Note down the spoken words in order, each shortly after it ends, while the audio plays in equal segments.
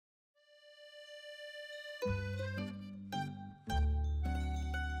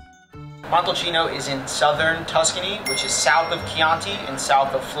Montalcino is in southern Tuscany, which is south of Chianti and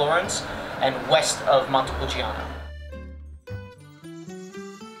south of Florence, and west of Montepulciano.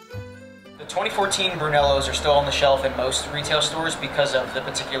 The 2014 Brunellos are still on the shelf in most retail stores because of the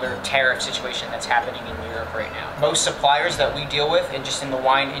particular tariff situation that's happening in Europe right now. Most suppliers that we deal with, and just in the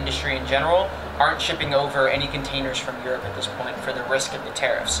wine industry in general, aren't shipping over any containers from Europe at this point for the risk of the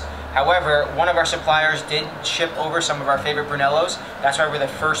tariffs. However, one of our suppliers did ship over some of our favorite Brunellos. That's why we're the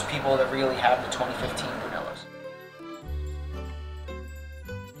first people that really have the 2015 Brunellos.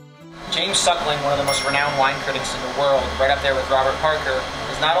 James Suckling, one of the most renowned wine critics in the world, right up there with Robert Parker,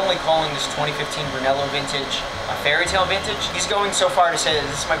 is not only calling this 2015 Brunello vintage a fairy tale vintage, he's going so far to say that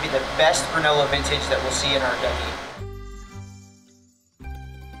this might be the best Brunello vintage that we'll see in our decade.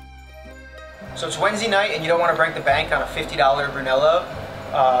 So it's Wednesday night and you don't want to break the bank on a $50 Brunello.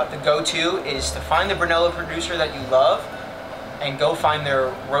 The go-to is to find the Brunello producer that you love and go find their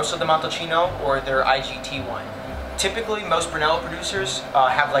Rosso di Montalcino or their IGT wine. Typically, most Brunello producers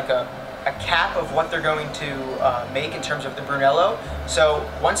have like a cap of what they're going to make in terms of the Brunello. So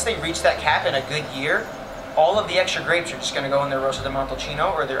once they reach that cap in a good year, all of the extra grapes are just going to go in their Rosso di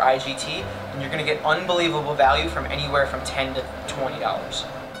Montalcino or their IGT, and you're going to get unbelievable value from anywhere from $10 to $20.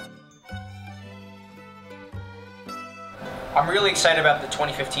 I'm really excited about the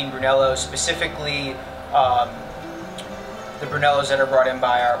 2015 Brunellos, specifically the Brunellos that are brought in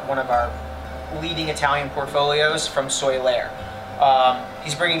by one of our leading Italian portfolios from Soilere.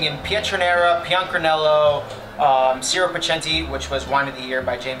 He's bringing in Pietranera, Biancranello, Ciro Pacenti, which was Wine of the Year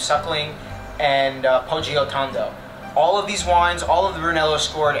by James Suckling, and Poggio Tondo. All of these wines, all of the Brunellos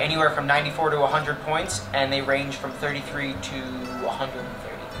scored anywhere from 94 to 100 points, and they range from 33 to 130.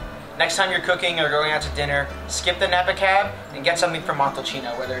 Next time you're cooking or going out to dinner, skip the Napa Cab and get something from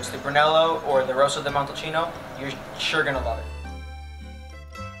Montalcino, whether it's the Brunello or the Rosso di Montalcino. You're sure gonna love it.